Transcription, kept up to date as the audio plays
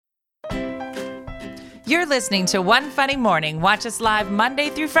You're listening to One Funny Morning. Watch us live Monday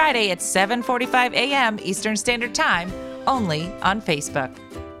through Friday at 7:45 a.m. Eastern Standard Time, only on Facebook.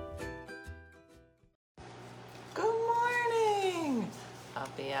 Good morning.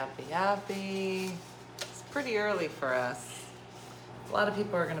 Uppy. It's pretty early for us. A lot of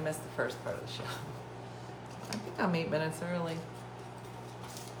people are going to miss the first part of the show. I think I'm 8 minutes early.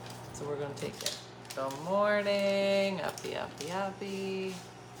 So we're going to take it. Good morning. Uppy.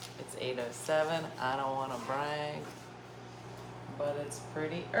 It's 8:07. I don't want to brag, but it's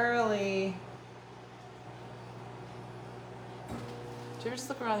pretty early. Do you ever just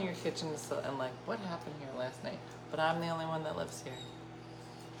look around your kitchen and like, what happened here last night? But I'm the only one that lives here.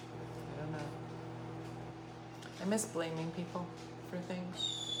 I don't know. I miss blaming people for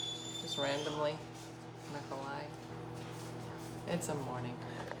things, just randomly. I'm not gonna lie. It's a morning.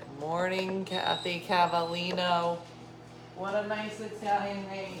 Morning, Kathy Cavallino. What a nice Italian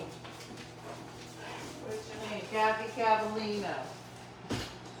name. What's your name? Kathy Cavallino.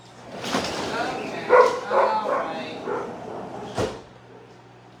 Okay, all right.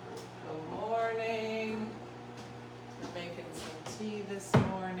 Good morning. We're making some tea this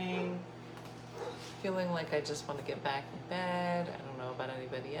morning. Feeling like I just want to get back in bed. I don't know about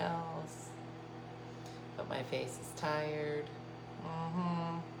anybody else, but my face is tired.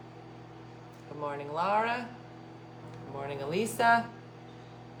 Good morning, Laura. Good morning, Elisa.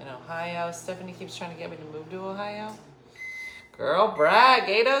 In Ohio. Stephanie keeps trying to get me to move to Ohio. Girl, brag.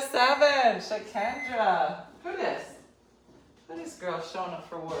 8:07. Shakendra. Who this? Who this girl showing up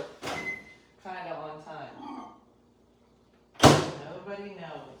for work? Kind of on time. Nobody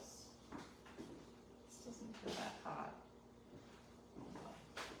knows. This doesn't feel that hot.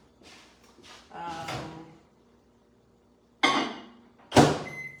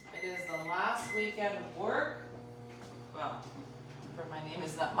 It is the last weekend of work. Well, for my name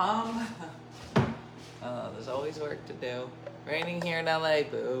is not Mom. There's always work to do. Raining here in LA,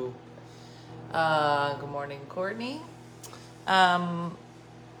 boo. Good morning, Courtney.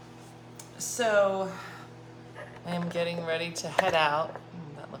 So I am getting ready to head out.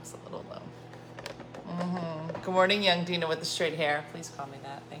 That looks a little low. Good morning, young Dina with the straight hair. Please call me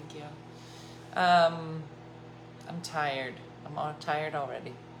that. Thank you. I'm tired. I'm all tired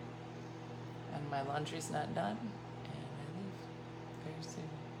already. And my laundry's not done. And I leave very soon.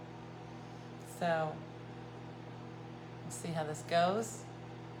 So we'll see how this goes.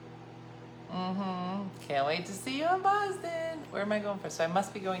 Can't wait to see you in Boston. Where am I going first? So I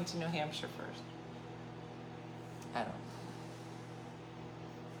must be going to New Hampshire first.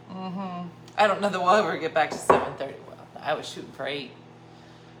 I don't know that we'll ever get back to 7:30. Well, I was shooting for 8.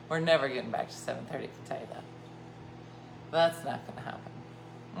 We're never getting back to 7:30, I can tell you that. That's not going to happen.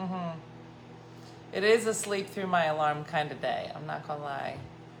 It is a sleep through my alarm kind of day. I'm not going to lie.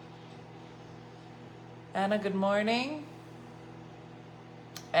 Anna, good morning.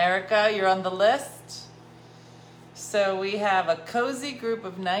 Erica, you're on the list. So we have a cozy group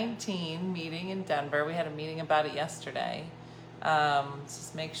of 19 meeting in Denver. We had a meeting about it yesterday.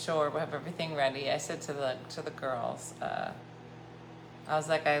 Just make sure we have everything ready. I said to the girls, I was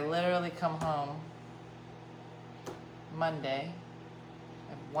like, I literally come home Monday, I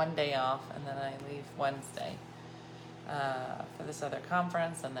have one day off, and then I leave Wednesday for this other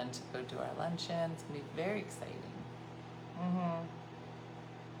conference, and then to go do our luncheon. It's going to be very exciting.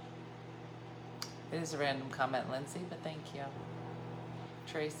 It is a random comment, Lindsay, but thank you.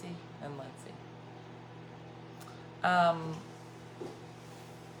 Tracy and Lindsay.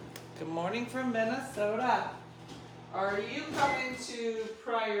 Good morning from Minnesota. Are you coming to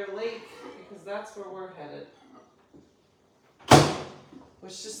Prior Lake? Because that's where we're headed.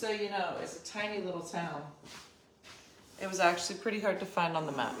 Which, just so you know, is a tiny little town. It was actually pretty hard to find on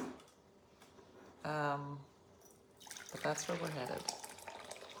the map. But that's where we're headed.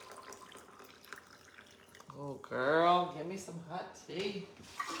 Oh, girl, give me some hot tea.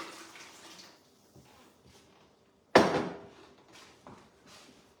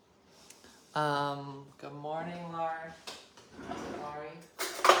 Good morning, Laurie.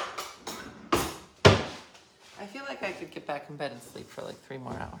 I feel like I could get back in bed and sleep for like 3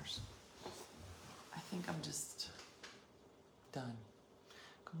 more hours. I think I'm just done.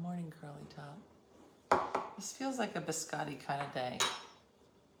 Good morning, Curly Top. This feels like a biscotti kind of day.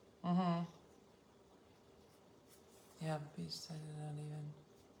 Yeah, beach side not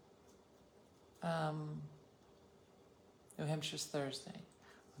even. New Hampshire's Thursday.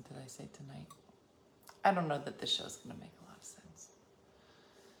 What did I say tonight? I don't know that this show's gonna make a lot of sense.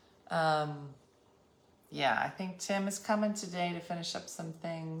 Yeah, I think Tim is coming today to finish up some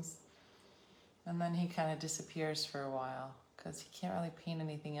things. And then he kind of disappears for a while because he can't really paint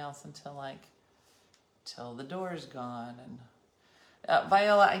anything else until like till the door's gone. And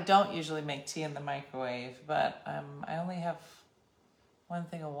Viola, I don't usually make tea in the microwave, but I only have one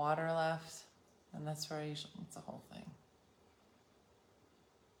thing of water left, and that's where I usually, it's the whole thing.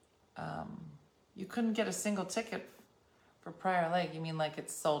 You couldn't get a single ticket for Prior Lake. You mean like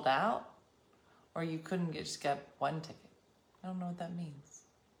it's sold out? Or you couldn't just get one ticket? I don't know what that means.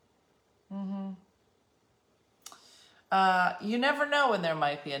 You never know when there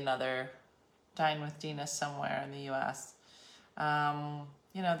might be another Dine with Dina somewhere in the U.S.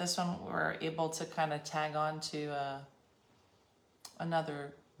 You know, this one we're able to kind of tag on to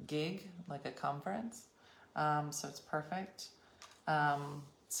another gig, like a conference. So it's perfect.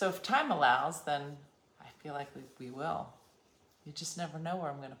 So if time allows, then I feel like we will. You just never know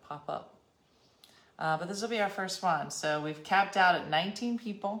where I'm going to pop up. But this will be our first one. So we've capped out at 19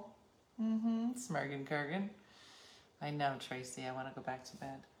 people. Smergen Kurgan. I know, Tracy. I want to go back to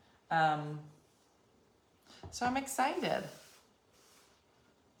bed. So I'm excited.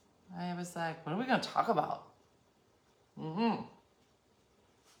 I was like, what are we going to talk about? It's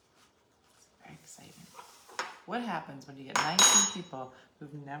very exciting. What happens when you get 19 people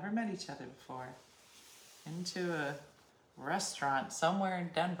who've never met each other before into a restaurant somewhere in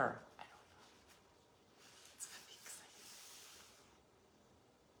Denver? I don't know. It's going to be exciting.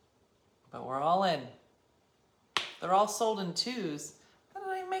 But we're all in. They're all sold in twos. That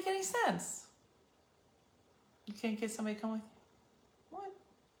doesn't even make any sense. You can't get somebody to come with you? What?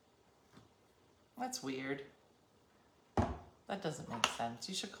 That's weird. That doesn't make sense.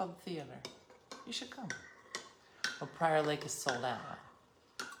 You should call the theater. You should come. Well, Prior Lake is sold out.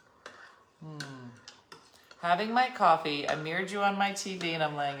 Having my coffee, I mirrored you on my TV, and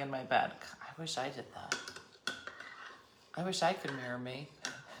I'm laying in my bed. I wish I did that. I wish I could mirror me.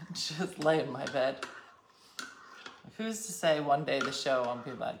 Just lay in my bed. Who's to say one day the show, I'll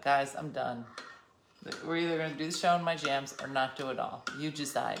be like, guys, I'm done. We're either going to do the show in my jams or not do it all. You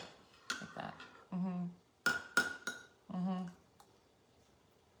decide. Like that.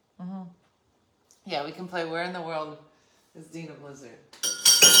 Yeah, we can play Where in the World is Dina Blizzard.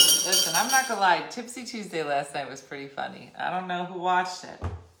 Listen, I'm not going to lie. Tipsy Tuesday last night was pretty funny. I don't know who watched it.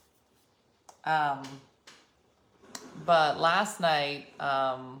 But last night,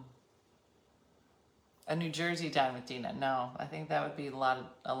 a New Jersey Dine with Dina. No, I think that would be a lot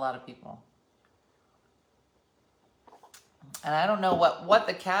of people. And I don't know what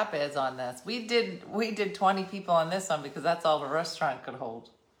the cap is on this. We did 20 people on this one because that's all the restaurant could hold.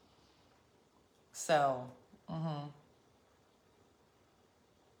 So,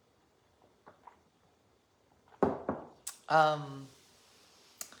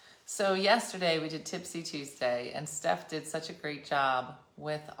 So yesterday we did Tipsy Tuesday, and Steph did such a great job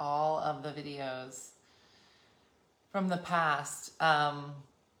with all of the videos from the past. And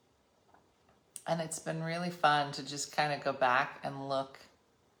it's been really fun to just kind of go back and look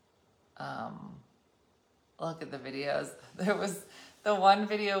at the videos. There was the one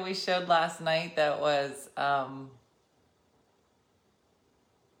video we showed last night that was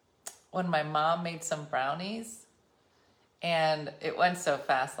when my mom made some brownies, and it went so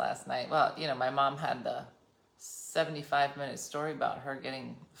fast last night. Well, you know, my mom had the 75-minute story about her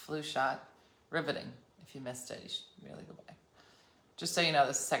getting the flu shot. Riveting. If you missed it, you should really go back. Just so you know,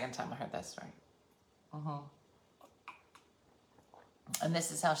 this is the second time I heard that story. And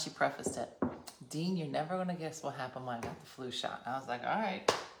this is how she prefaced it. Dean, you're never going to guess what happened when I got the flu shot. And I was like, all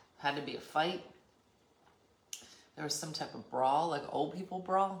right. Had to be a fight. There was some type of brawl, like old people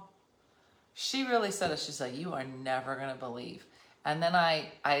brawl. She really said it. She's like, you are never going to believe. And then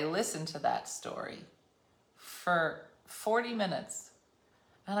I listened to that story for 40 minutes.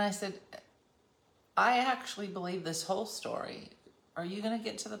 And I said, I actually believe this whole story. Are you going to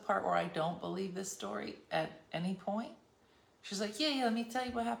get to the part where I don't believe this story at any point? She's like, yeah, let me tell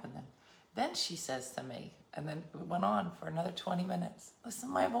you what happened then. Then she says to me, and then it went on for another 20 minutes. Listen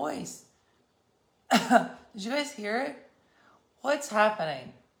to my voice. Did you guys hear it? What's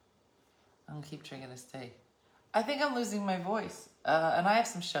happening? I'm going to keep drinking this tea. I think I'm losing my voice. And I have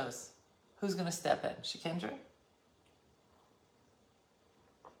some shows. Who's going to step in? Shikendra?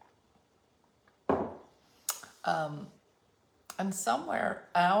 And somewhere,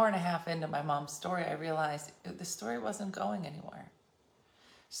 an hour and a half into my mom's story, I realized the story wasn't going anywhere.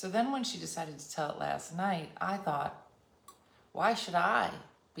 So then when she decided to tell it last night, I thought, why should I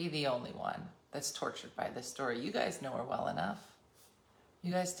be the only one that's tortured by this story? You guys know her well enough.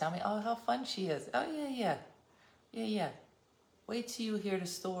 You guys tell me, oh, how fun she is. Oh, yeah. Wait till you hear the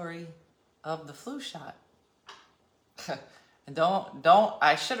story of the flu shot. And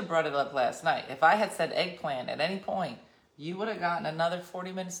I should have brought it up last night. If I had said eggplant at any point, you would have gotten another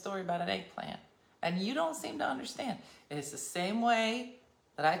 40-minute story about an eggplant. And you don't seem to understand. It's the same way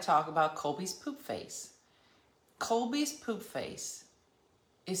that I talk about Colby's poop face. Colby's poop face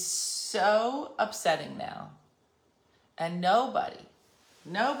is so upsetting now. And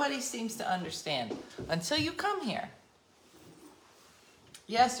nobody seems to understand until you come here.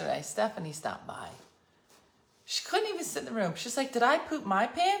 Yesterday, Stephanie stopped by. She couldn't even sit in the room. She's like, did I poop my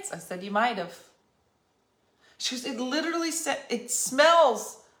pants? I said, you might have. She goes, it literally said, it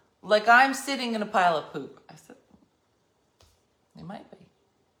smells like I'm sitting in a pile of poop. I said, it might be.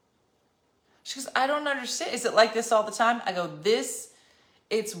 She goes, I don't understand. Is it like this all the time? I go,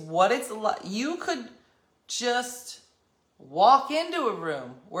 it's what it's like. You could just walk into a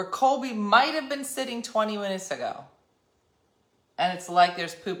room where Colby might have been sitting 20 minutes ago. And it's like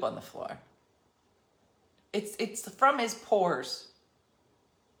there's poop on the floor. It's from his pores.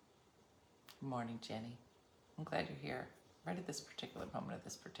 Good morning, Jenny. I'm glad you're here. Right at this particular moment of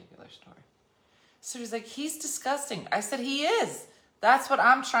this particular story. So he's like, he's disgusting. I said, he is. That's what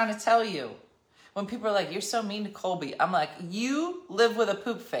I'm trying to tell you. When people are like, you're so mean to Colby. I'm like, you live with a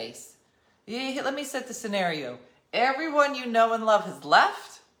poop face. Let me set the scenario. Everyone you know and love has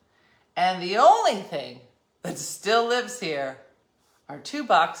left. And the only thing that still lives here are 2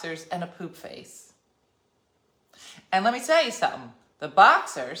 boxers and a poop face. And let me tell you something. The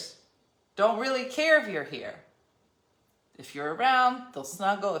boxers don't really care if you're here. If you're around, they'll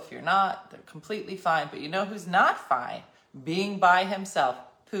snuggle. If you're not, they're completely fine. But you know who's not fine? Being by himself.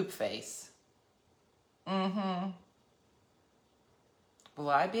 Poop face. Will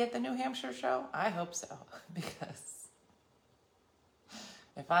I be at the New Hampshire show? I hope so. Because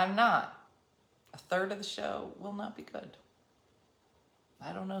if I'm not, a third of the show will not be good.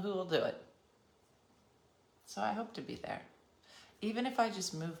 I don't know who will do it. So I hope to be there. Even if I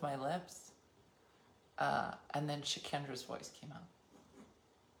just move my lips, and then Shakendra's voice came out.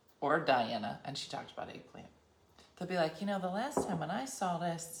 Or Diana, and she talked about eggplant. They'll be like, the last time when I saw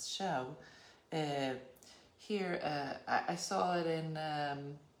this show, here, I saw it in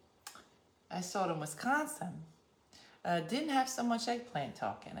Wisconsin. Didn't have so much eggplant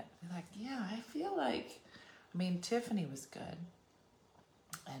talk in it. They're like, yeah, I feel like, Tiffany was good.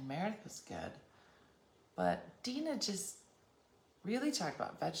 And Meredith was good. But Dina just really talked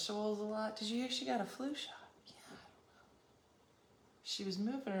about vegetables a lot. Did you hear she got a flu shot? Yeah, I don't know. She was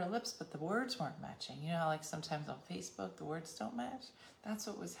moving her lips, but the words weren't matching. You know, like sometimes on Facebook, the words don't match. That's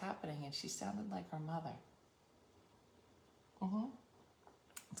what was happening, and she sounded like her mother.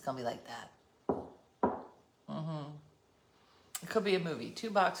 It's going to be like that. It could be a movie. 2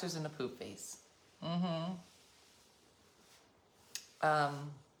 boxers and a poop face.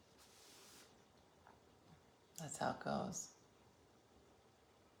 That's how it goes.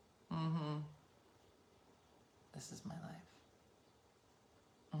 This is my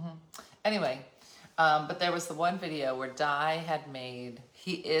life. Anyway, but there was the one video where Di had made,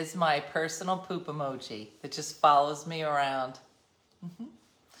 he is my personal poop emoji that just follows me around.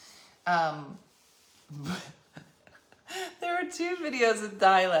 There were 2 videos of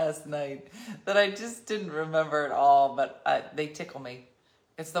Di last night that I just didn't remember at all, but they tickle me.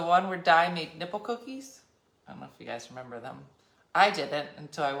 It's the one where Di made nipple cookies. I don't know if you guys remember them. I didn't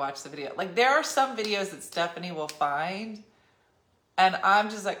until I watched the video. Like, there are some videos that Stephanie will find, and I'm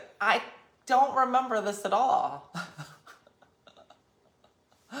just like, I don't remember this at all.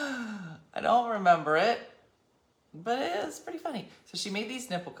 I don't remember it, but it is pretty funny. So she made these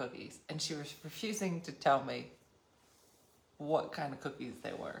nipple cookies, and she was refusing to tell me what kind of cookies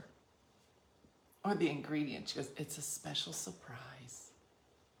they were or the ingredients. She goes, it's a special surprise.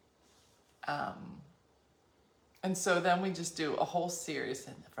 And so then we just do a whole series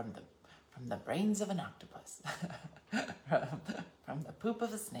from the brains of an octopus, from the poop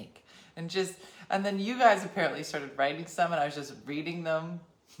of a snake, and then you guys apparently started writing some, and I was just reading them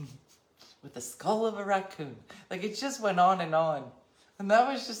with the skull of a raccoon. Like, it just went on, and that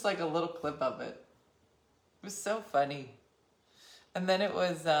was just like a little clip of it. It was so funny. And then it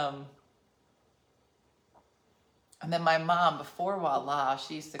was, and then my mom, before Voila,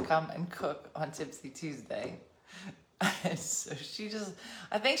 she used to come and cook on Tipsy Tuesday. And so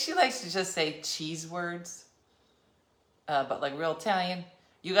I think she likes to just say cheese words, but like real Italian.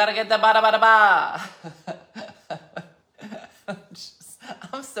 You gotta get the ba-da-ba-da-ba.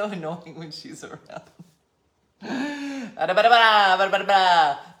 I'm so annoying when she's around.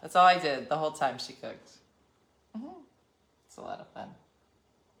 Ba-da-ba-da-ba, that's all I did the whole time she cooked. It's a lot of fun.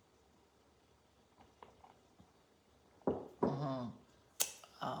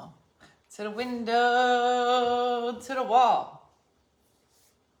 Oh. To the window, to the wall.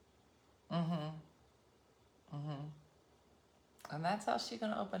 And that's how she's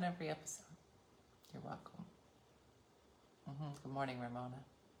gonna open every episode. You're welcome. Good morning, Ramona.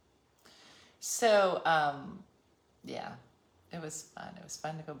 So, yeah, it was fun. It was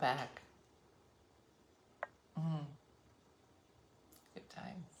fun to go back. Good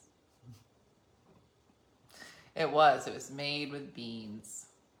times. It was made with beans.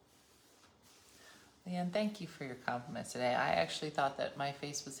 Leanne, thank you for your compliments today. I actually thought that my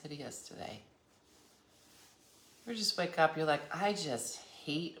face was hideous today. You just wake up, you're like, I just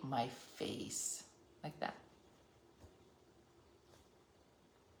hate my face. Like that.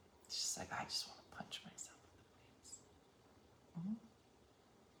 It's just like, I just want to punch myself in the face.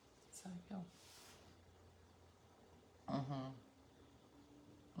 That's how I feel.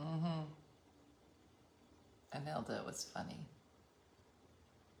 Anilda was funny.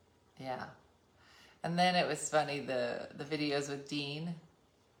 Yeah. And then it was funny, the videos with Dean.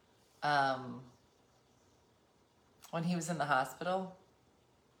 When he was in the hospital,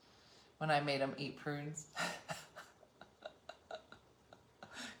 when I made him eat prunes.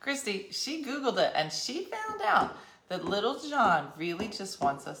 Christy, she Googled it and she found out that little John really just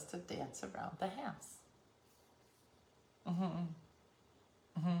wants us to dance around the house.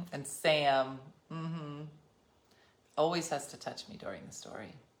 And Sam, always has to touch me during the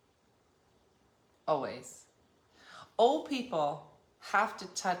story. Always. Old people have to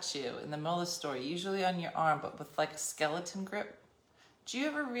touch you in the middle of the story, usually on your arm, but with like a skeleton grip. Do you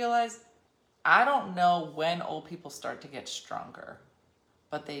ever realize, I don't know when old people start to get stronger,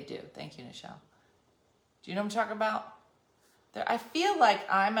 but they do. Thank you, Nichelle. Do you know what I'm talking about? I feel like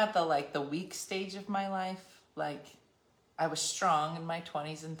I'm at the weak stage of my life. Like, I was strong in my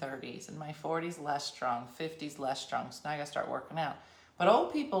 20s and 30s, in my 40s less strong, 50s less strong, so now I gotta start working out. But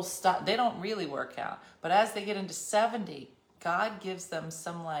old people stop, they don't really work out. But as they get into 70, God gives them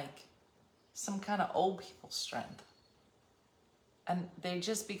some kind of old people strength. And they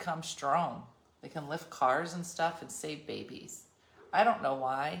just become strong. They can lift cars and stuff and save babies. I don't know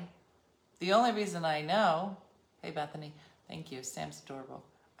why. The only reason I know, hey Bethany, thank you, Sam's adorable.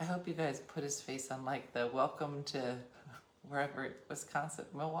 I hope you guys put his face on like the welcome to wherever, Wisconsin,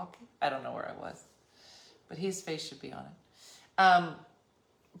 Milwaukee? I don't know where I was. But his face should be on it.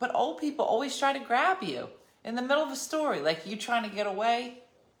 But old people always try to grab you in the middle of a story. Like you trying to get away.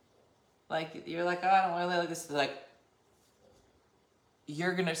 Like you're like, oh, I don't really like this. Like,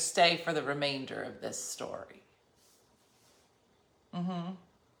 you're going to stay for the remainder of this story.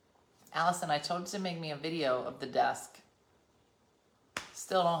 Allison, I told you to make me a video of the desk.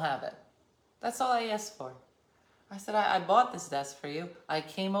 Still don't have it. That's all I asked for. I said, I bought this desk for you. I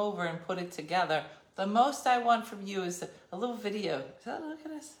came over and put it together. The most I want from you is a little video. So, look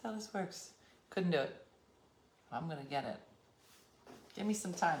at this, how this works. Couldn't do it. I'm going to get it. Give me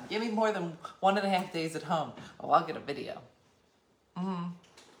some time. Give me more than 1.5 days at home. Oh, I'll get a video.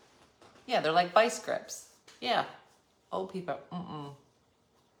 Yeah, they're like vice grips. Yeah. Old people.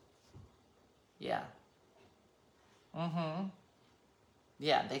 Yeah.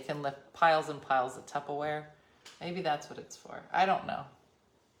 Yeah, they can lift piles and piles of Tupperware. Maybe that's what it's for. I don't know.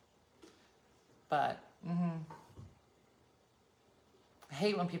 But, I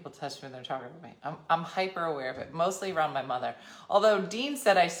hate when people touch me when they're talking to me. I'm hyper aware of it, mostly around my mother. Although Dean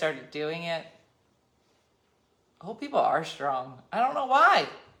said I started doing it. Old people are strong. I don't know why.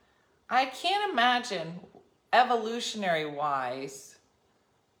 I can't imagine, evolutionary-wise,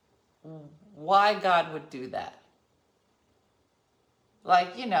 why God would do that.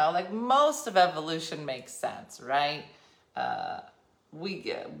 Like, you know, like most of evolution makes sense, right? God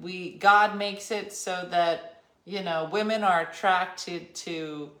makes it so that, you know, women are attracted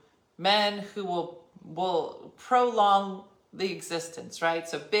to men who will prolong the existence, right?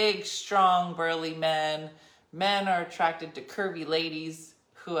 So big, strong, burly men. Men are attracted to curvy ladies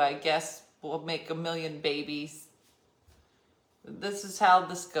who I guess will make 1 million babies. This is how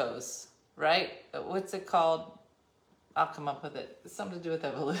this goes, right? What's it called? I'll come up with it. It's something to do with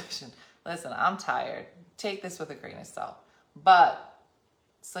evolution. Listen, I'm tired. Take this with a grain of salt. But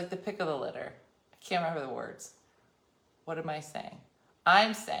it's like the pick of the litter. I can't remember the words. What am I saying?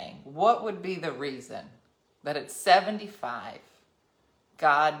 I'm saying, what would be the reason that at 75,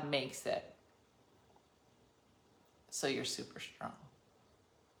 God makes it so you're super strong?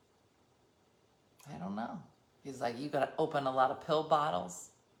 I don't know. He's like, you got to open a lot of pill bottles.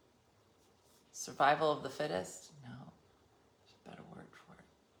 Survival of the fittest? No. There's a better word for it.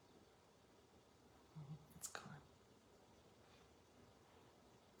 It's gone.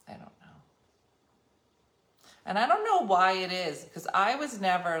 I don't know. And I don't know why it is, because I was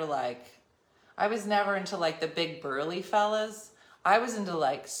never into like the big burly fellas. I was into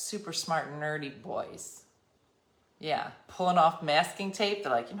like super smart nerdy boys. Yeah, pulling off masking tape.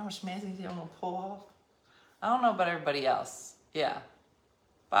 They're like, you know which masking tape I'm gonna pull off? I don't know about everybody else. Yeah,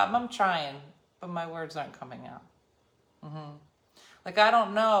 but I'm trying, but my words aren't coming out. Like, I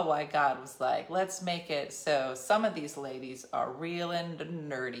don't know why God was like, let's make it so some of these ladies are real into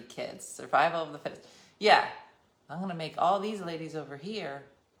nerdy kids. Survival of the fittest. Yeah, I'm going to make all these ladies over here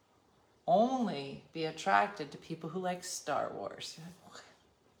only be attracted to people who like Star Wars. You're like, what?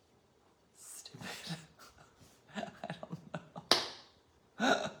 Stupid. I don't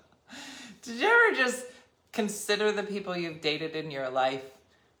know. Did you ever just consider the people you've dated in your life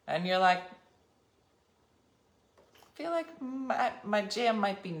and you're like, I feel like my jam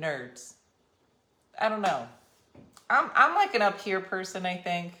might be nerds. I don't know. I'm like an up here person, I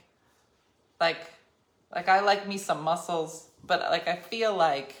think. Like I like me some muscles, but like I feel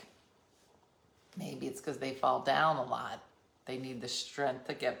like maybe it's because they fall down a lot. They need the strength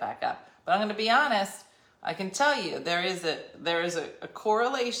to get back up. But I'm going to be honest. I can tell you there is a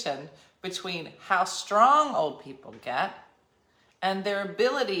correlation between how strong old people get and their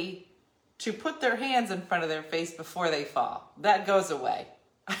ability to put their hands in front of their face before they fall. That goes away.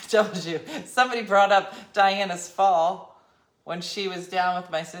 I told you. Somebody brought up Diana's fall when she was down with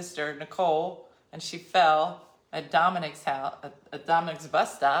my sister, Nicole, and she fell at Dominic's house, at Dominic's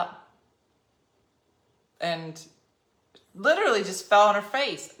bus stop, and literally just fell on her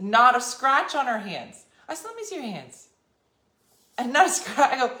face. Not a scratch on her hands. I said, let me see your hands. And not a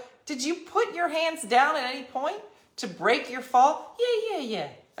scratch. I go, did you put your hands down at any point to break your fall? Yeah.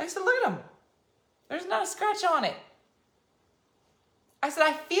 I said, look at them. There's not a scratch on it. I said,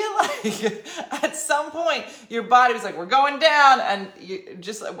 I feel like at some point your body was like, we're going down, and you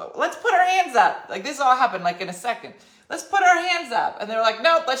just, let's put our hands up. Like, this all happened like in a second. Let's put our hands up. And they're like,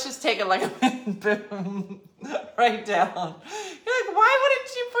 nope, let's just take it like a boom, right down. You're like, why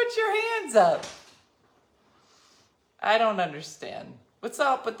wouldn't you put your hands up? I don't understand. What's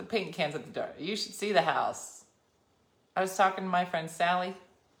up with the paint cans at the door? You should see the house. I was talking to my friend Sally,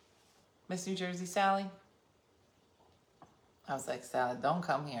 Miss New Jersey Sally. I was like, Sally, don't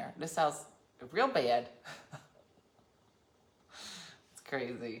come here. This house is real bad. It's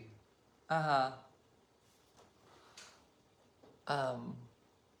crazy. For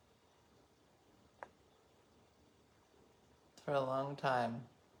a long time,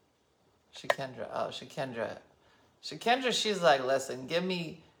 Shakendra, she's like, listen, give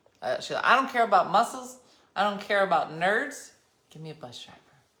me, she's like, I don't care about muscles. I don't care about nerds. Give me a bus driver.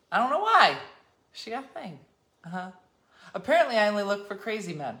 I don't know why. She got a thing. Apparently, I only look for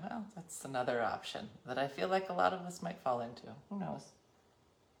crazy men. Well, that's another option that I feel like a lot of us might fall into. Who knows?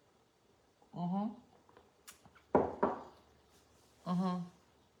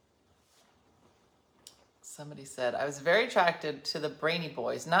 Somebody said, I was very attracted to the brainy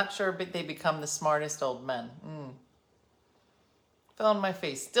boys. Not sure but they become the smartest old men. Fell in my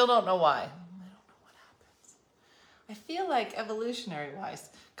face. Still don't know why. I don't know what happens. I feel like evolutionary-wise,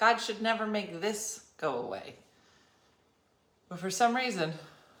 God should never make this go away. But for some reason,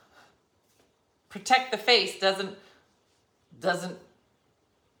 protect the face doesn't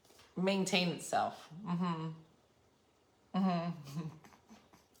maintain itself.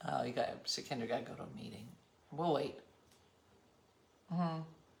 Oh, Shakendra got to go to a meeting. We'll wait.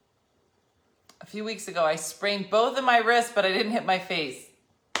 A few weeks ago, I sprained both of my wrists, but I didn't hit my face.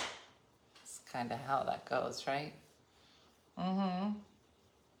 That's kind of how that goes, right?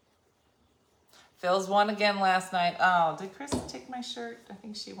 Phil's won again last night. Oh, did Chris take my shirt? I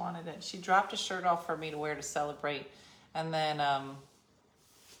think she wanted it. She dropped a shirt off for me to wear to celebrate. And then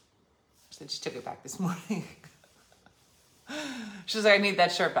she said she took it back this morning. She was like, I need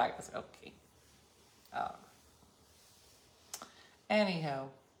that shirt back. I said, okay. Anyhow.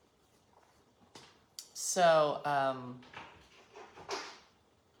 So,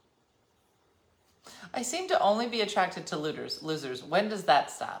 I seem to only be attracted to losers. When does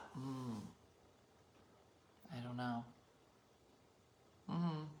that stop? I don't know.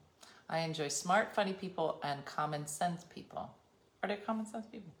 I enjoy smart, funny people and common sense people. Are there common sense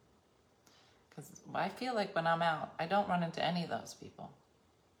people? Because I feel like when I'm out, I don't run into any of those people.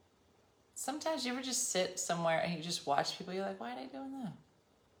 Sometimes you ever just sit somewhere and you just watch people, you're like, why are they doing that?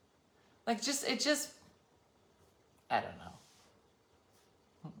 Like, I don't know.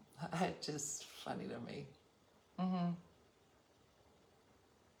 It's just funny to me.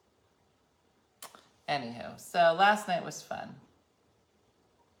 Anywho, so last night was fun.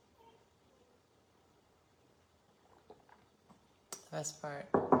 Best part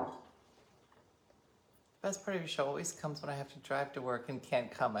of your show always comes when I have to drive to work and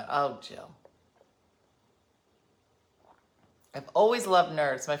can't comment. Oh, Jill. I've always loved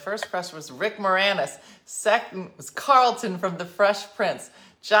nerds. My first crush was Rick Moranis. Second was Carlton from The Fresh Prince.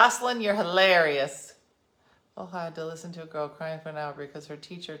 Jocelyn, you're hilarious. Oh, I had to listen to a girl crying for an hour because her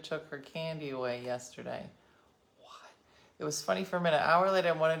teacher took her candy away yesterday. What? It was funny for a minute. An hour later,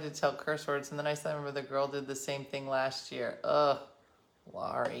 I wanted to tell curse words, and then I suddenly remember the girl did the same thing last year. Ugh,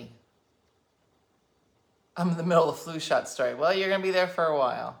 Laurie. I'm in the middle of the flu shot story. Well, you're going to be there for a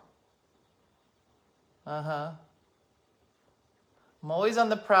while. Uh-huh. I'm always on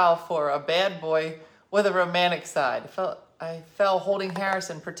the prowl for a bad boy with a romantic side. I fell holding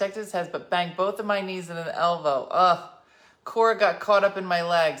Harrison, protected his head, but banged both of my knees and an elbow. Ugh. Cora got caught up in my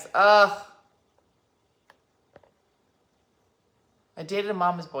legs. Ugh. I dated a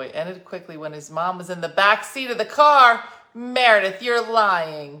mama's boy. Ended quickly when his mom was in the back seat of the car. Meredith, you're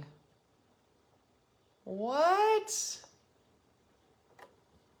lying. What?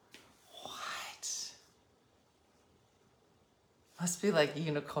 Must be like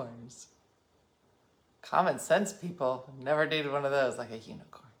unicorns. Common sense people. Never dated one of those, like a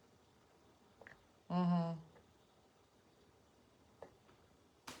unicorn. Mm-hmm.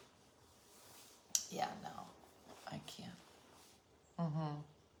 Yeah, no. I can't. Mm-hmm.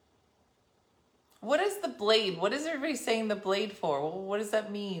 What is the blade? What is everybody saying the blade for? What does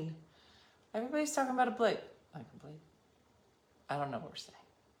that mean? Everybody's talking about a blade. Like a blade? I don't know what we're saying.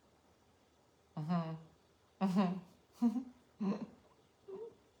 Mm-hmm. Mm-hmm.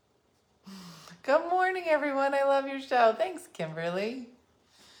 Good morning, everyone. I love your show. Thanks, Kimberly.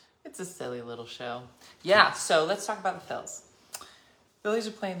 It's a silly little show. Yeah, so let's talk about the Phils. Phillies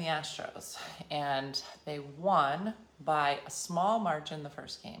are playing the Astros, and they won by a small margin the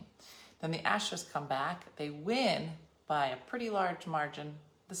first game. Then the Astros come back. They win by a pretty large margin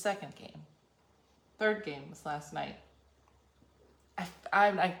the second game. Third game was last night.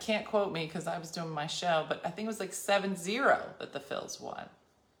 I can't quote me because I was doing my show, but I think it was like 7-0 that the Phils won.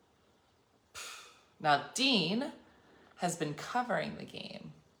 Now, Dean has been covering the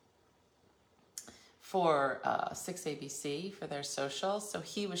game for 6ABC for their socials. So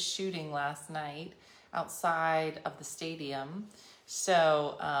he was shooting last night outside of the stadium.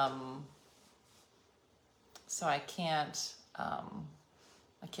 So, I can't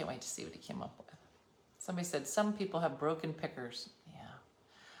wait to see what he came up with. Somebody said some people have broken pickers. Yeah.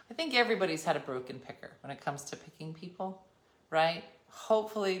 I think everybody's had a broken picker when it comes to picking people, right?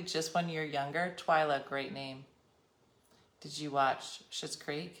 Hopefully just when you're younger. Twyla, great name. Did you watch Schitt's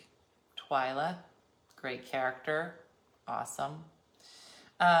Creek? Twyla, great character. Awesome.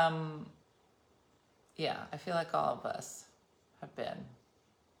 Yeah, I feel like all of us have been.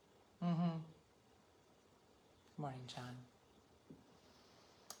 Mm-hmm. Good morning, John.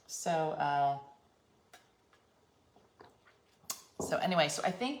 So anyway, so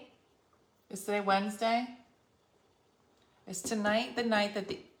I think, is today Wednesday? Is tonight the night that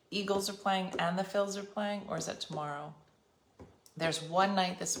the Eagles are playing and the Phils are playing, or is that tomorrow? There's one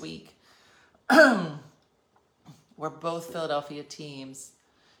night this week where both Philadelphia teams,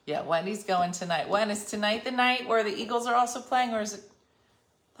 yeah, Wendy's going tonight. When is tonight the night where the Eagles are also playing, or is it,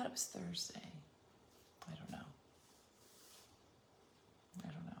 I thought it was Thursday. I don't know.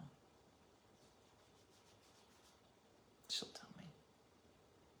 She'll tell me.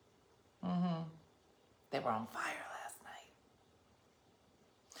 Mm-hmm. They were on fire last night.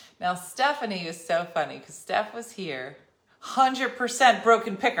 Now, Stephanie is so funny because Steph was here. 100%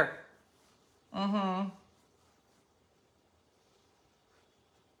 broken picker. Mm-hmm.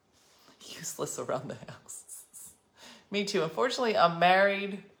 Useless around the house. Me too. Unfortunately, I'm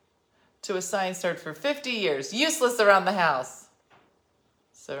married to a science nerd for 50 years. Useless around the house.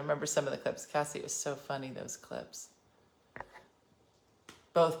 So remember some of the clips. Cassie, it was so funny, those clips.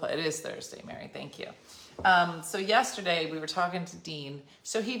 Both, it is Thursday, Mary. Thank you. So yesterday we were talking to Dean.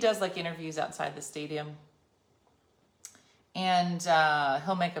 So he does like interviews outside the stadium. And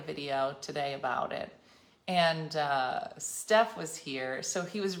he'll make a video today about it. And Steph was here. So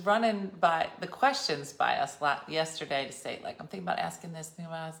he was running by the questions by us yesterday to say, like, I'm thinking about asking this, thinking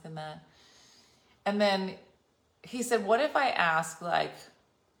about asking that. And then he said, what if I ask, like,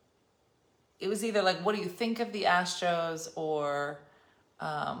 it was either like, what do you think of the Astros, or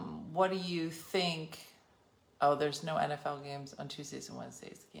what do you think? Oh, there's no NFL games on Tuesdays and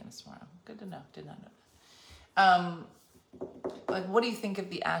Wednesdays. The game is tomorrow. Good to know. Did not know that. Like, what do you think of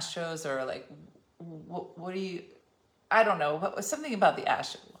the Astros, or like, what do you, I don't know. Something about the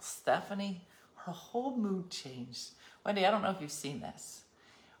Astros. Well, Stephanie, her whole mood changed. Wendy, I don't know if you've seen this,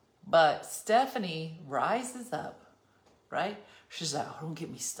 but Stephanie rises up, right? She's like, oh, don't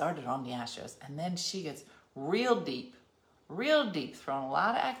get me started on the Astros. And then she gets real deep, throwing a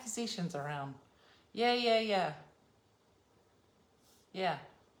lot of accusations around. Yeah. Yeah.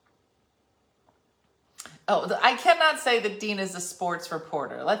 Oh, I cannot say that Dean is a sports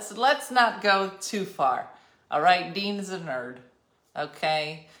reporter. Let's not go too far. All right, Dean's a nerd.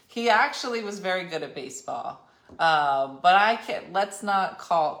 Okay, he actually was very good at baseball, but I can't. Let's not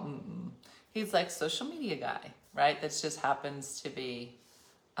call. He's like social media guy, right? That just happens to be,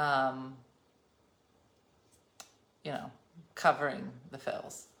 you know, covering the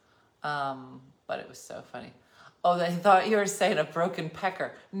Phils. But it was so funny. Oh, they thought you were saying a broken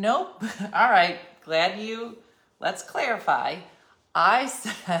pecker. Nope. All right. Let's clarify. I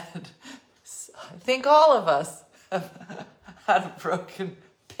said, I think all of us have had a broken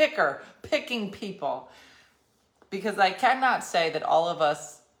picker, picking people. Because I cannot say that all of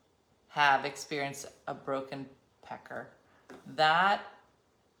us have experienced a broken pecker. That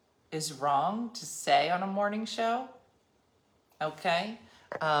is wrong to say on a morning show. Okay?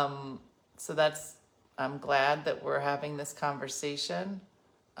 So I'm glad that we're having this conversation.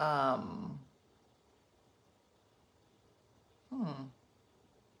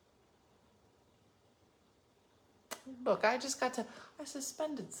 Look, I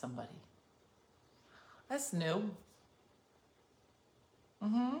suspended somebody. That's new.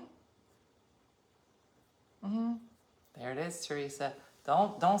 There it is, Teresa.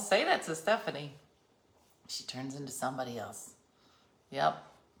 Don't say that to Stephanie. She turns into somebody else. Yep.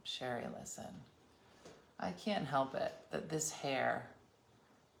 Sherry, listen. I can't help it that this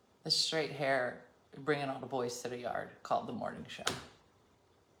straight hair, bringing all the boys to the yard, called the morning show.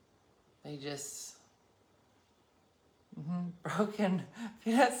 They just broken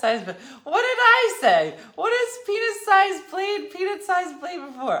peanut size. What did I say? What is peanut size blade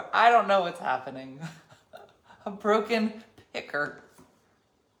before? I don't know what's happening. A broken picker.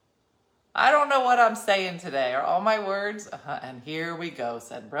 I don't know what I'm saying today. Are all my words? And here we go,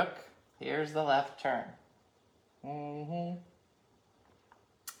 said Brooke. Here's the left turn.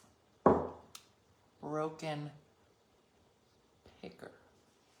 Broken picker.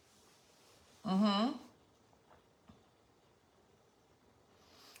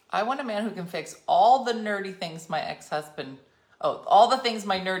 I want a man who can fix all the nerdy things all the things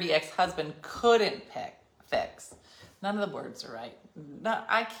my nerdy ex-husband couldn't fix. None of the words are right. No,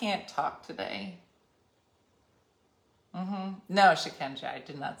 I can't talk today. No, Shikenja, I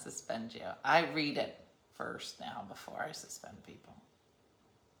did not suspend you. I read it first now before I suspend people.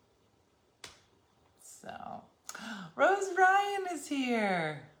 So, Rose Ryan is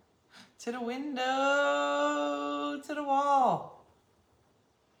here. To the window, to the wall.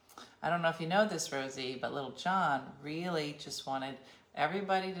 I don't know if you know this, Rosie, but little John really just wanted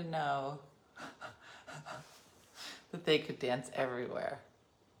everybody to know that they could dance everywhere.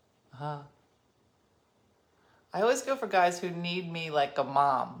 I always go for guys who need me like a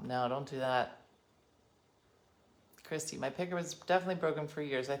mom. No, don't do that. Christy, my picker was definitely broken for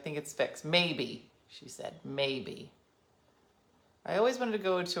years. I think it's fixed. Maybe, she said. Maybe. I always wanted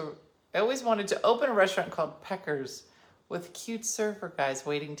to open a restaurant called Peckers with cute surfer guys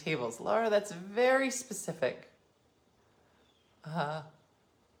waiting tables. Laura, that's very specific.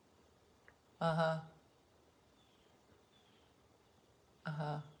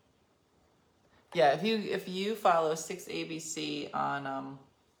 Yeah, if you follow 6ABC on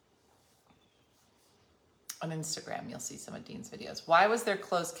Instagram, you'll see some of Dean's videos. Why was there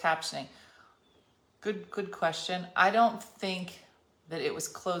closed captioning? Good question. I don't think that it was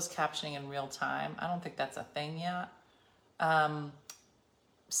closed captioning in real time. I don't think that's a thing yet.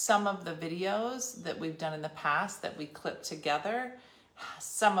 Some of the videos that we've done in the past that we clipped together,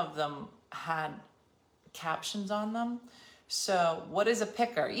 some of them had captions on them. So what is a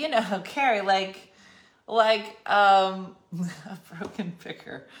picker? You know, Carrie, like a broken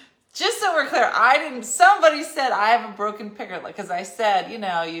picker. Just so we're clear, somebody said I have a broken picker, because I said, you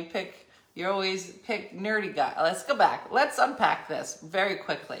know, you always pick nerdy guy. Let's go back. Let's unpack this very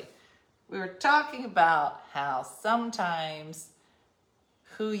quickly. We were talking about how sometimes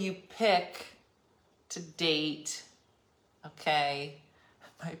who you pick to date, okay,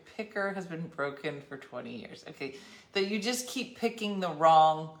 my picker has been broken for 20 years, okay, that you just keep picking the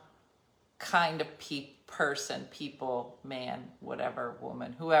wrong kind of person, people, man, whatever,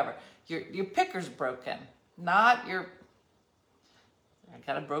 woman, whoever. Your picker's broken, not I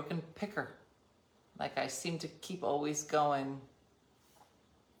got a broken picker. Like I seem to keep always going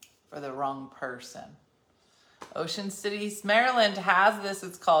for the wrong person. Ocean City, Maryland has this.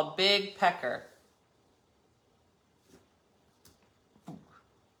 It's called Big Pecker.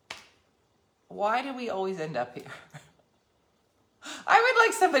 Why do we always end up here? I would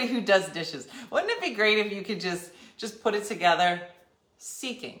like somebody who does dishes. Wouldn't it be great if you could just put it together?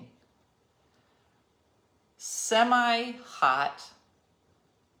 Seeking. Semi-hot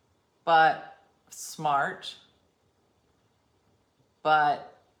but smart,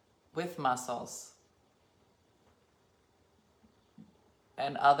 but with muscles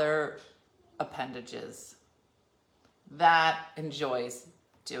and other appendages, that enjoys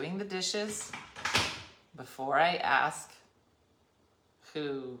doing the dishes before I ask,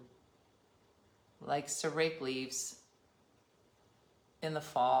 who likes to rake leaves in the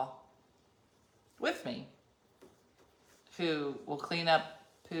fall with me, who will clean up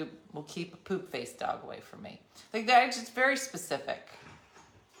poop, will keep a poop-faced dog away from me. Like, they're just very specific.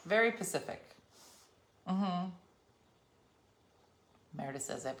 Very specific. Meredith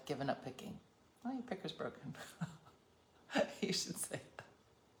says, I've given up picking. Oh, your picker's broken. You should say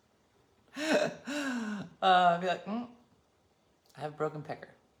that. I'd be like, I have a broken picker.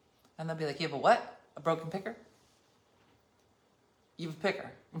 And they'll be like, you have a what? A broken picker? You have a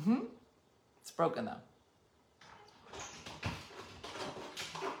picker. It's broken though.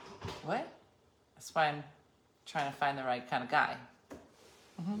 What? That's why I'm trying to find the right kind of guy.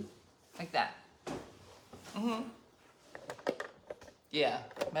 Like that. Yeah.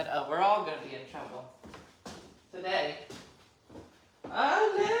 But we're all going to be in trouble today.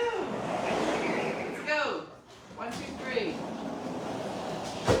 Oh no! Let's go. 1, 2, 3.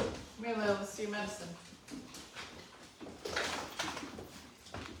 Come here, Lil. Let's do your medicine.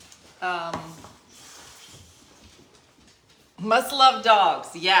 Must love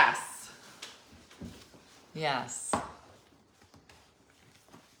dogs. Yes. Yes.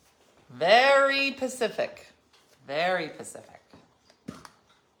 Very Pacific. Very Pacific.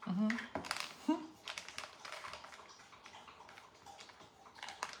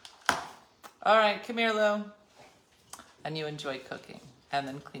 All right, come here, Lo. And you enjoy cooking and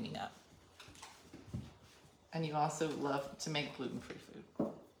then cleaning up. And you also love to make gluten-free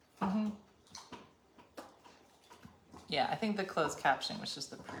food. Yeah, I think the closed captioning was just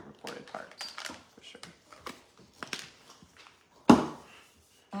the pre-reported part, for sure.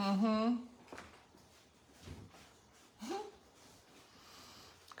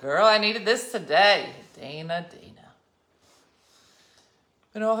 Girl, I needed this today. Dana.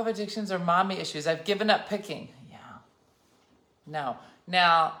 We all have addictions or mommy issues. I've given up picking. Yeah. No.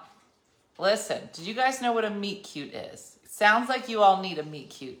 Now, listen, did you guys know what a meet cute is? It sounds like you all need a meet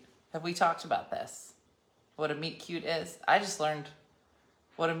cute. Have we talked about this? What a meet cute is? I just learned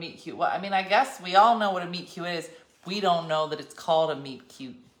what a meet cute. Well, I mean, I guess we all know what a meet cute is. We don't know that it's called a meet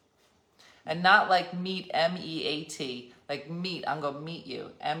cute. And not like meet, M-E-A-T. Like meet, I'm going to meet you,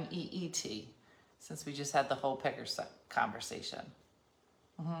 M-E-E-T. Since we just had the whole picker conversation.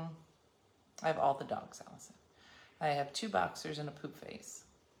 I have all the dogs, Allison. I have 2 boxers and a poop face.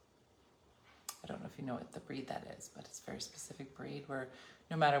 I don't know if you know what the breed that is, but it's a very specific breed where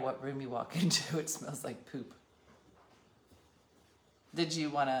no matter what room you walk into, it smells like poop. Did you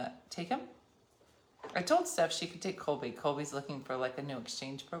want to take him? I told Steph she could take Colby. Colby's looking for like a new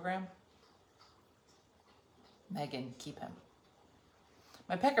exchange program. Megan, keep him.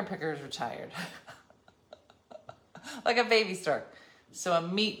 My picker is retired. Like a baby stork. So a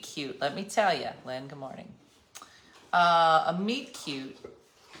meet cute, let me tell you, Lynn, good morning. A meet cute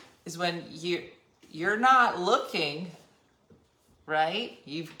is when you're not looking, right?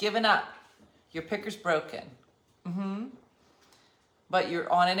 You've given up. Your picker's broken. But you're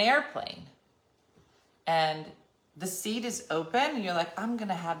on an airplane. And the seat is open, and you're like, I'm going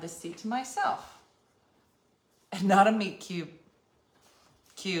to have this seat to myself. And not a meet cute.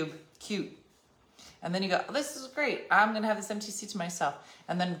 And then you go, oh, this is great. I'm going to have this empty seat to myself.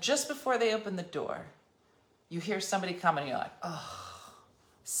 And then just before they open the door, you hear somebody come and you're like, oh,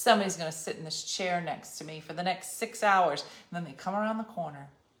 somebody's going to sit in this chair next to me for the next 6 hours. And then they come around the corner.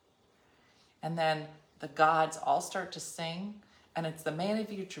 And then the gods all start to sing. And it's the man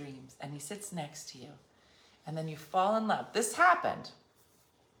of your dreams. And he sits next to you. And then you fall in love. This happened.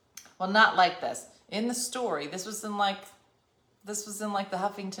 Well, not like this. In the story, this was in like the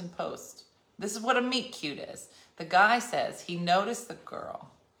Huffington Post. This is what a meet cute is. The guy says he noticed the girl.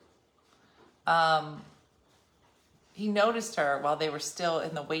 He noticed her while they were still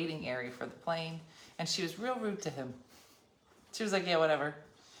in the waiting area for the plane, and she was real rude to him. She was like, yeah, whatever.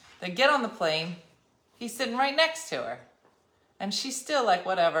 They get on the plane. He's sitting right next to her. And she's still like,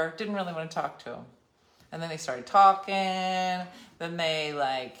 whatever, didn't really want to talk to him. And then they started talking. Then they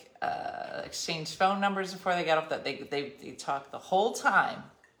exchanged phone numbers before they got off. They talked the whole time.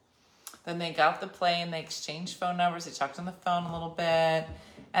 Then they got off the plane, they exchanged phone numbers, they talked on the phone a little bit,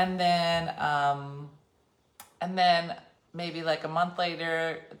 and then maybe like a month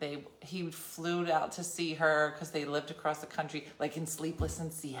later, he flew out to see her because they lived across the country, like in Sleepless in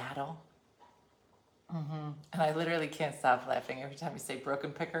Seattle. And I literally can't stop laughing every time you say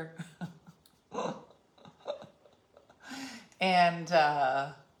broken picker. and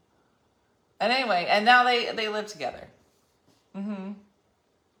anyway, and now they live together.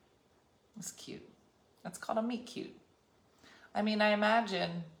 It's cute. That's called a meet cute. I mean, I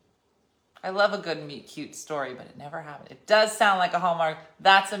imagine, I love a good meet cute story, but it never happened. It does sound like a Hallmark.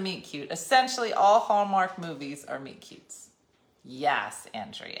 That's a meet cute. Essentially, all Hallmark movies are meet cutes. Yes,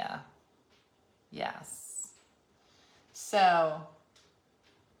 Andrea. Yes. So,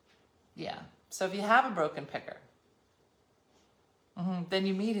 yeah. So if you have a broken picker, then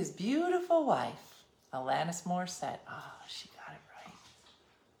you meet his beautiful wife, Alanis Morissette. Oh, she got it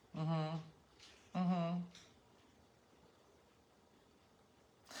right.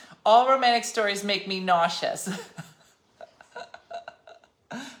 All romantic stories make me nauseous.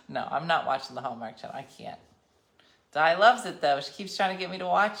 No, I'm not watching the Hallmark Channel. I can't. Di loves it, though. She keeps trying to get me to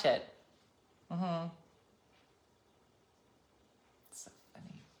watch it. So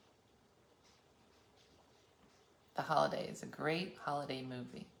funny. The Holiday is a great holiday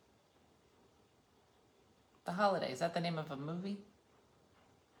movie. The Holiday, is that the name of a movie?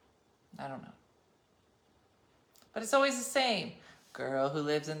 I don't know. But it's always the same. Girl who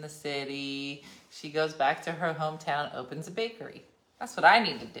lives in the city. She goes back to her hometown, opens a bakery. That's what I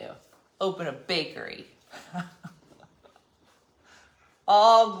need to do. Open a bakery.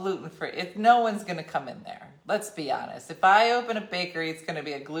 All gluten-free. If no one's going to come in there. Let's be honest. If I open a bakery, it's going to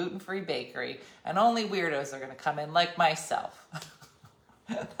be a gluten-free bakery. And only weirdos are going to come in, like myself.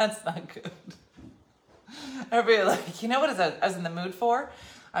 That's not good. Everybody like, you know what I was in the mood for?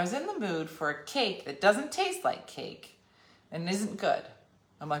 I was in the mood for a cake that doesn't taste like cake and isn't good.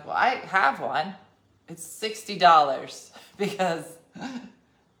 I'm like, well, I have one. It's $60 because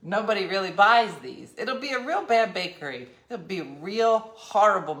nobody really buys these. It'll be a real bad bakery. It'll be a real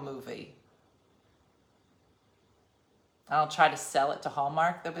horrible movie. I'll try to sell it to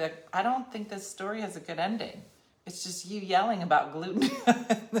Hallmark. They'll be like, I don't think this story has a good ending. It's just you yelling about gluten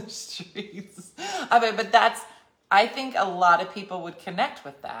in the streets. I mean, but I think a lot of people would connect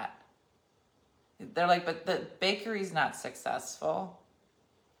with that. They're like, but the bakery's not successful.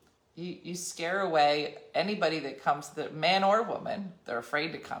 You scare away anybody that comes, the man or woman. They're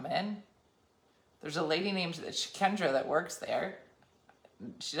afraid to come in. There's a lady named Kendra that works there.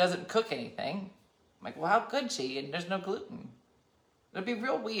 She doesn't cook anything. I'm like, well, how could she? And there's no gluten. It'd be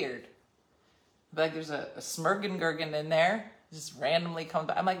real weird. Like there's a Smorgengurgen in there, just randomly comes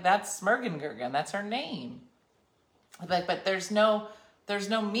by. I'm like, that's Smorgengurgen. That's her name. I'm like, but there's no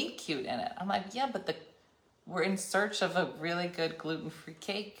meat cute in it. I'm like, yeah, but we're in search of a really good gluten-free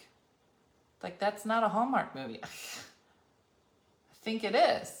cake. Like, that's not a Hallmark movie. I think it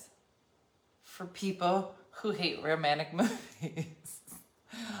is for people who hate romantic movies.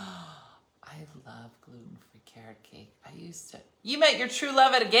 I love gluten-free carrot cake. I used to. You met your true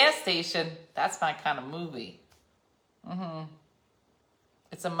love at a gas station. That's my kind of movie.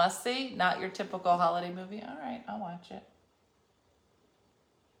 It's a must-see, not your typical holiday movie. All right, I'll watch it.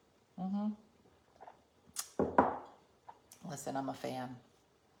 Listen, I'm a fan.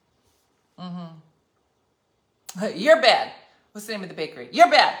 You're bad. What's the name of the bakery? You're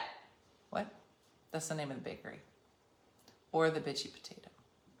bad. What? That's the name of the bakery. Or the Bitchy Potato.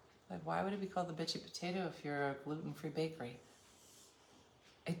 Like, why would it be called the Bitchy Potato if you're a gluten-free bakery?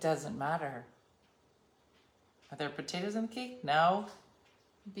 It doesn't matter. Are there potatoes in the cake? No.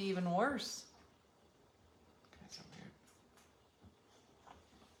 It'd be even worse. Guys are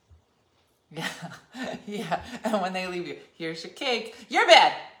weird. Yeah. Yeah. And when they leave you, here's your cake. You're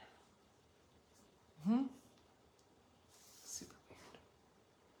bad. Super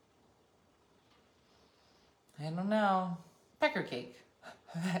weird. I don't know. Pecker cake.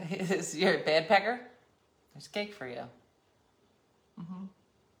 Is you're a bad pecker? There's cake for you.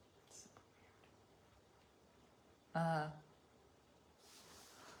 Super weird.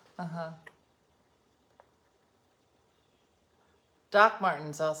 Doc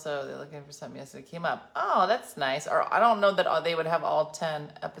Martens also, they're looking for something yesterday. Came up. Oh, that's nice. Or I don't know that they would have all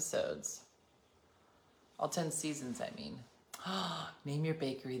 10 episodes. All 10 seasons, I mean. Name your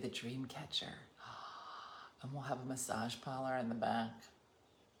bakery the Dreamcatcher. And we'll have a massage parlor in the back.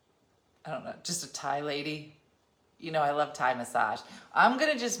 I don't know, just a Thai lady. You know, I love Thai massage. I'm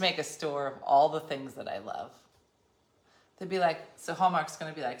going to just make a store of all the things that I love. They'd be like, so Hallmark's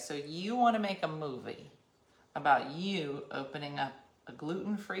going to be like, so you want to make a movie about you opening up a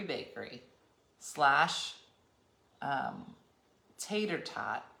gluten-free bakery / tater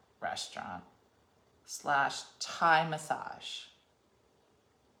tot restaurant / Thai massage.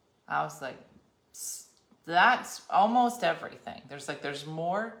 I was like, that's almost everything. There's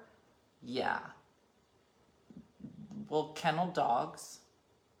more. Yeah. will kennel dogs.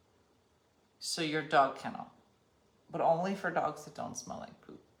 So your dog kennel, but only for dogs that don't smell like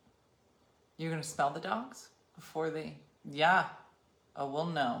poop. You're gonna smell the dogs before they, yeah. Oh, we'll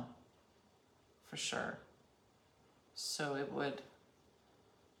know for sure. So it would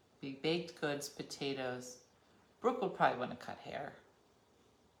be baked goods, potatoes. Brooke would probably want to cut hair.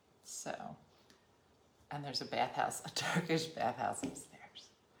 So, and there's a bathhouse, a Turkish bathhouse upstairs.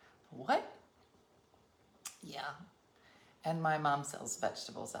 What? Yeah. And my mom sells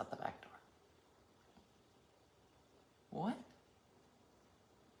vegetables out the back door. What?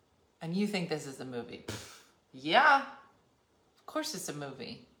 And you think this is a movie? Yeah. Of course it's a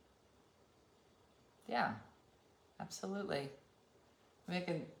movie. Yeah. Absolutely.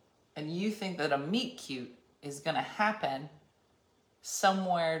 And you think that a meet cute is going to happen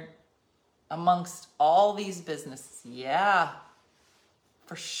somewhere amongst all these businesses? Yeah.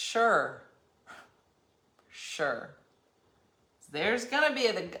 For sure. For sure. There's going to be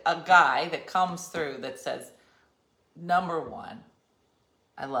a guy that comes through that says, number one,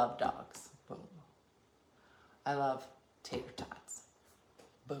 I love dogs. Boom. I love tater tots.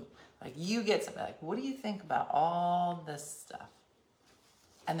 Boom. Like you get something like, what do you think about all this stuff?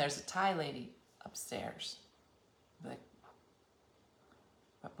 And there's a Thai lady upstairs. Like,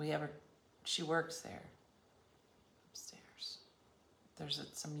 she works there. Upstairs. There's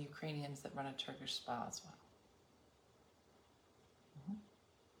some Ukrainians that run a Turkish spa as well.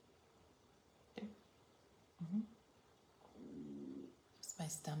 It's my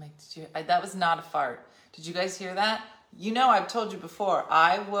stomach. That was not a fart. Did you guys hear that? You know, I've told you before,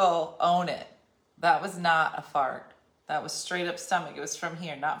 I will own it. That was not a fart. That was straight up stomach. It was from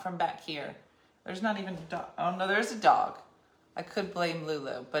here, not from back here. There's not even a dog. Oh no, there's a dog. I could blame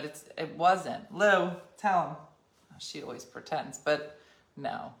Lulu, but it wasn't. Lou, tell him. She always pretends, but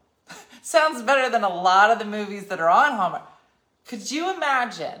no. Sounds better than a lot of the movies that are on Hallmark. Could you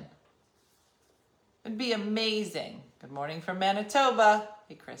imagine? It'd be amazing. Good morning from Manitoba.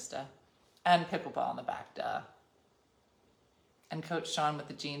 Hey, Krista. And pickleball in the back, duh. And Coach Sean with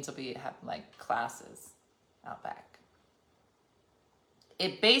the jeans will be having like classes out back.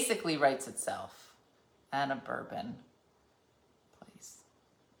 It basically writes itself. And a bourbon place.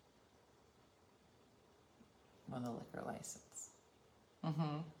 With a liquor license.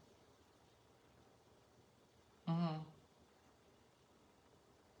 I'm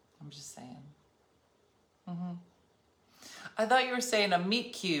just saying. I thought you were saying a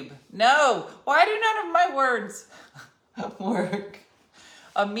meat cube. No, why do none of my words work?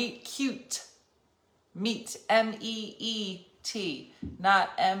 A meat cute. Meat, M-E-E-T,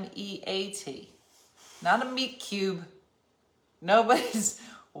 not M-E-A-T. Not a meat cube. Nobody's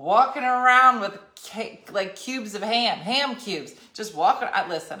walking around with like cubes of ham cubes. Just walking.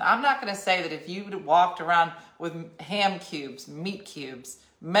 Listen, I'm not going to say that if you walked around with ham cubes, meat cubes,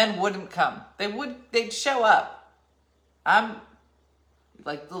 men wouldn't come. They'd show up. I'm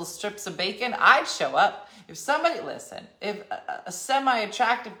like little strips of bacon. I'd show up. If a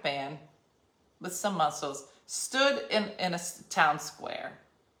semi-attractive man with some muscles stood in a town square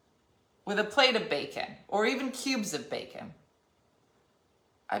with a plate of bacon or even cubes of bacon,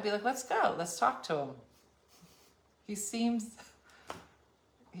 I'd be like, let's go. Let's talk to him. He seems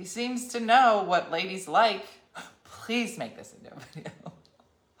to know what ladies like. Please make this into a video.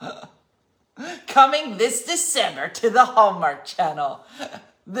 Coming this December to the Hallmark Channel,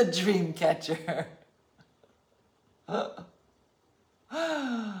 The Dreamcatcher.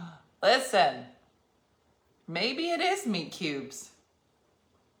 Listen, maybe it is meat cubes.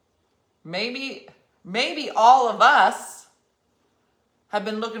 Maybe all of us have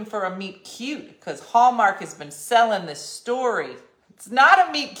been looking for a meet cute because Hallmark has been selling this story. It's not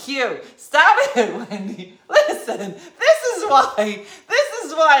a meet cute. Stop it, Wendy. Listen, this is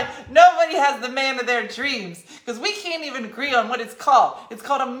why nobody has the man of their dreams, because we can't even agree on what it's called. It's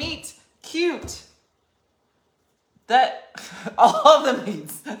called a meet cute. That all the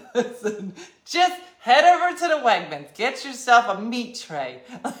meats. Listen, just head over to the Wegmans. Get yourself a meat tray.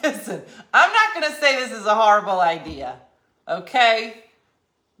 Listen, I'm not going to say this is a horrible idea. Okay?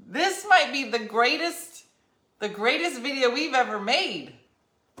 This might be the greatest video we've ever made.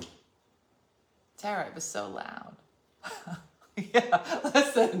 Tara, it was so loud. Yeah,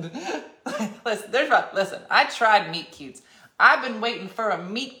 listen, I tried meet cutes. I've been waiting for a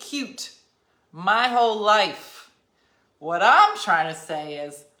meet cute my whole life. What I'm trying to say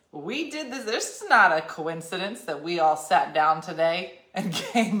is, we did this. This is not a coincidence that we all sat down today and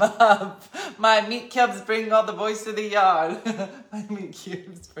came up. My meat cubes bring all the boys to the yard. My meat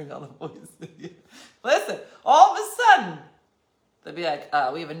cubes bring all the boys to the yard. Listen, all of a sudden, They'll be like,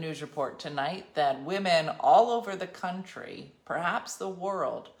 we have a news report tonight that women all over the country, perhaps the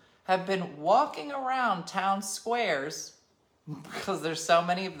world, have been walking around town squares, because there's so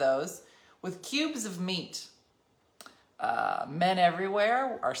many of those, with cubes of meat. Men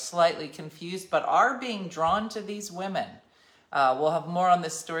everywhere are slightly confused, but are being drawn to these women. We'll have more on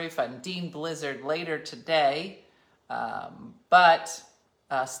this story from Dean Blizzard later today, but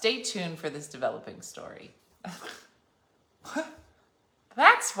stay tuned for this developing story.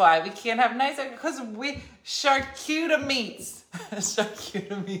 That's why we can't have nice, because we charcuterie meats.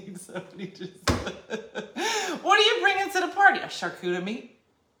 Charcuterie meats. Somebody just. What are you bringing to the party? A charcuterie meat?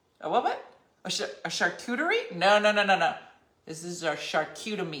 A what? A charcuterie? No. This is our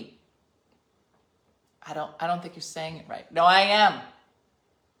charcuterie meat. I don't think you're saying it right. No, I am.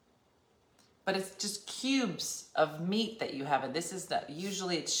 But it's just cubes of meat that you have, and this is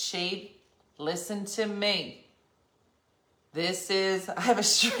usually it's shaved. Listen to me. I have a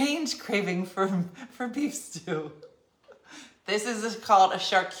strange craving for beef stew. This is called a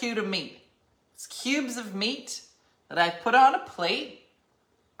charcuterie meat. It's cubes of meat that I put on a plate.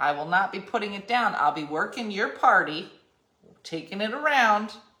 I will not be putting it down. I'll be working your party, taking it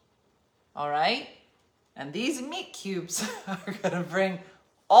around. All right? And these meat cubes are going to bring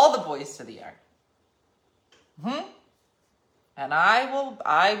all the boys to the yard. And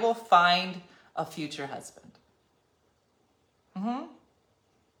I will find a future husband.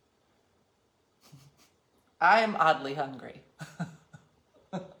 I am oddly hungry.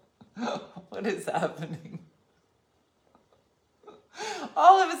 What is happening?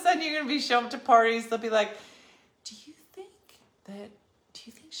 All of a sudden you're going to be showing up to parties. They'll be like, do you think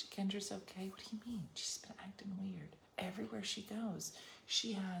Shikendra's okay? What do you mean? She's been acting weird. Everywhere she goes,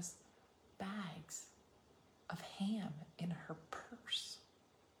 she has bags of ham in her purse.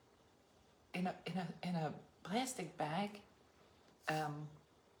 In a plastic bag.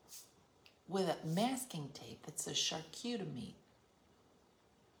 With a masking tape that says charcuterie meat.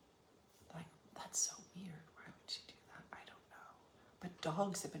 Like, that's so weird. Why would she do that? I don't know. But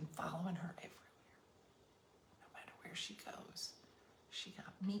dogs have been following her everywhere. No matter where she goes, she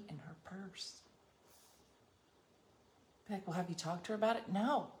got meat in her purse. Be like, well, have you talked to her about it?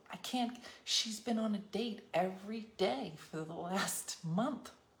 No, I can't. She's been on a date every day for the last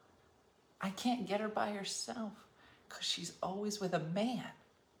month. I can't get her by herself because she's always with a man.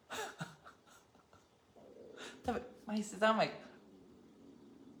 I'm like,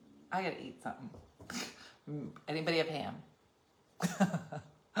 I gotta eat something. Anybody have ham?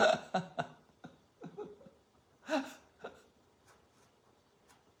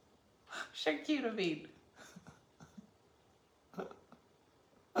 Charcuterie meat.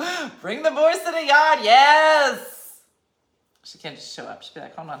 Bring the boys to the yard, yes! She can't just show up. She'll be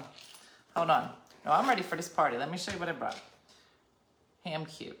like, hold on. No, I'm ready for this party. Let me show you what I brought. Ham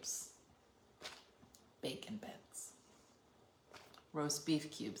cubes. Bacon bits. Roast beef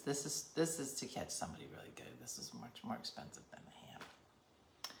cubes. This is to catch somebody really good. This is much more expensive than the ham.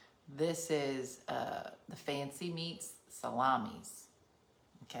 This is the fancy meats, salamis.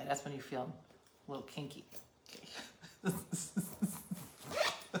 Okay, that's when you feel a little kinky. Okay.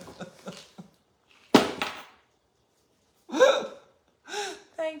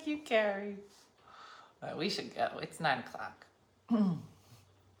 Thank you, Carrie. All right, we should go. It's 9 o'clock.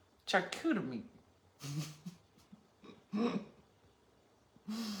 Charcuterie meat.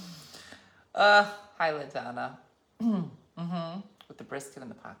 Hi, LaDonna. With the brisket in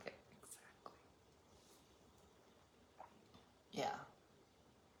the pocket. Exactly. Yeah.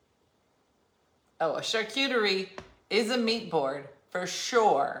 Oh, a charcuterie is a meat board for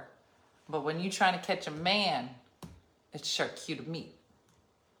sure. But when you're trying to catch a man, it's charcuterie meat.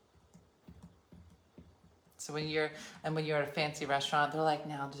 So when you're at a fancy restaurant, they're like,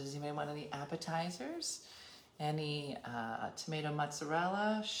 now, does anybody want any appetizers? Any tomato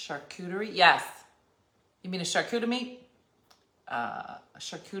mozzarella, charcuterie? Yes. You mean a charcuterie meat? A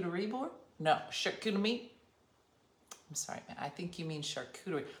charcuterie board? No, charcuterie meat. I'm sorry, man. I think you mean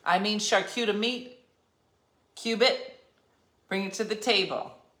charcuterie. I mean charcuterie meat. Cube it. Bring it to the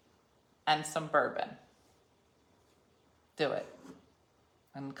table. And some bourbon. Do it.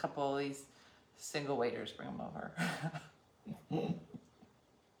 And a couple of these single waiters, bring them over.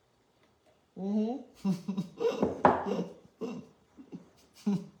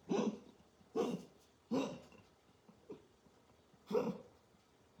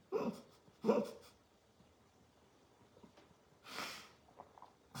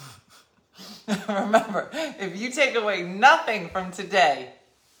 Remember, if you take away nothing from today,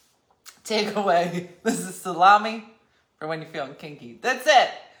 take away, this is salami for when you're feeling kinky. That's it.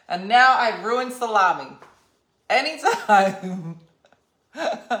 And now I ruined salami. Anytime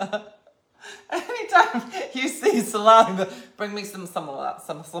Anytime you see salami, bring me some salami.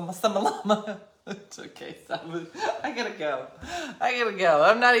 It's okay, Sabu. I gotta go.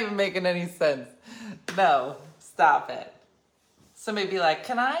 I'm not even making any sense. No, stop it. Somebody be like,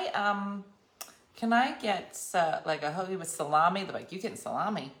 can I get like a hoagie with salami? They're like, you getting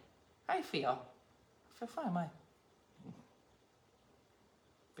salami? How you feel? I feel fine, am I?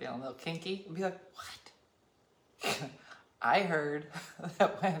 Feeling a little kinky? I'd be like, what? I heard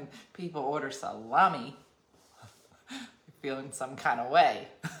that when people order salami, you're feeling some kind of way.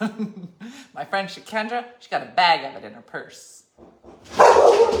 My friend Shakendra, she got a bag of it in her purse.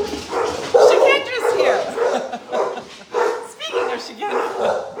 Shakendra's here. Speaking of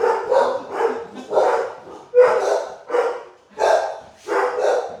Shakendra.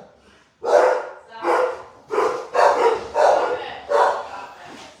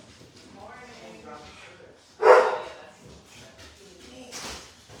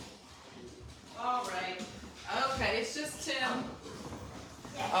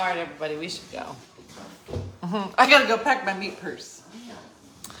 All right, everybody, we should go. I gotta go pack my meat purse.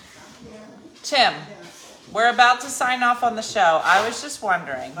 Tim, we're about to sign off on the show. I was just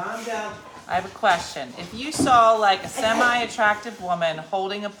wondering. Calm down. I have a question. If you saw like a semi-attractive woman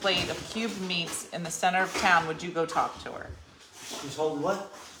holding a plate of cubed meats in the center of town, would you go talk to her? She's holding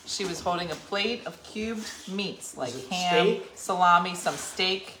what? She was holding a plate of cubed meats, like Is it ham, steak? Salami, some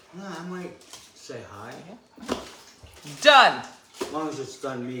steak. No, I might say hi. Done. As long as it's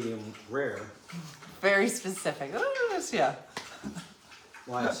done medium rare. Very specific. Yeah.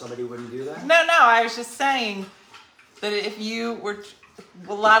 Why, somebody wouldn't do that? No, I was just saying that if you were,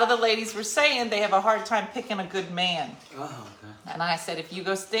 a lot of the ladies were saying they have a hard time picking a good man. Oh, okay. And I said, if you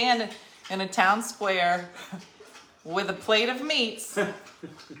go stand in a town square with a plate of meats,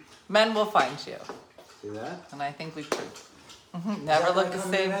 men will find you. See that? And I think we proved. Never that look guy the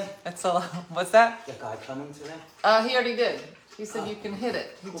coming same. today? It's a. What's that? That guy coming today? He already did. He said you can hit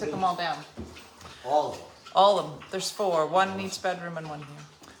it. He took them all down. All of them. All of them. There's 4. 1 in each bedroom and 1 here.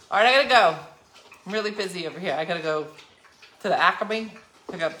 All right, I gotta go. I'm really busy over here. I gotta go to the Acme.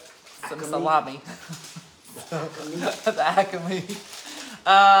 Pick up some Acme? salami. The Acme.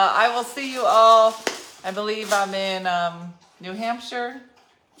 I will see you all. I believe I'm in New Hampshire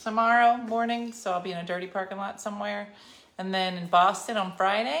tomorrow morning, so I'll be in a dirty parking lot somewhere. And then in Boston on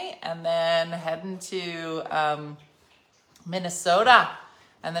Friday, and then heading to Minnesota,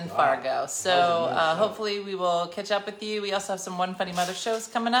 and then Fargo. So hopefully we will catch up with you. We also have some One Funny Mother shows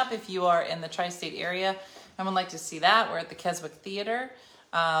coming up. If you are in the tri-state area and would like to see that, we're at the Keswick Theater.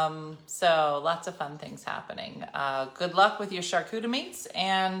 So lots of fun things happening. Good luck with your charcuterie meats,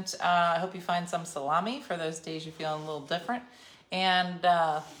 and I hope you find some salami for those days you're feeling a little different. And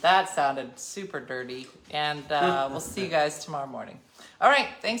that sounded super dirty. And we'll see you guys tomorrow morning. All right.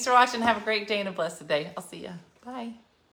 Thanks for watching. Have a great day and a blessed day. I'll see you. Bye.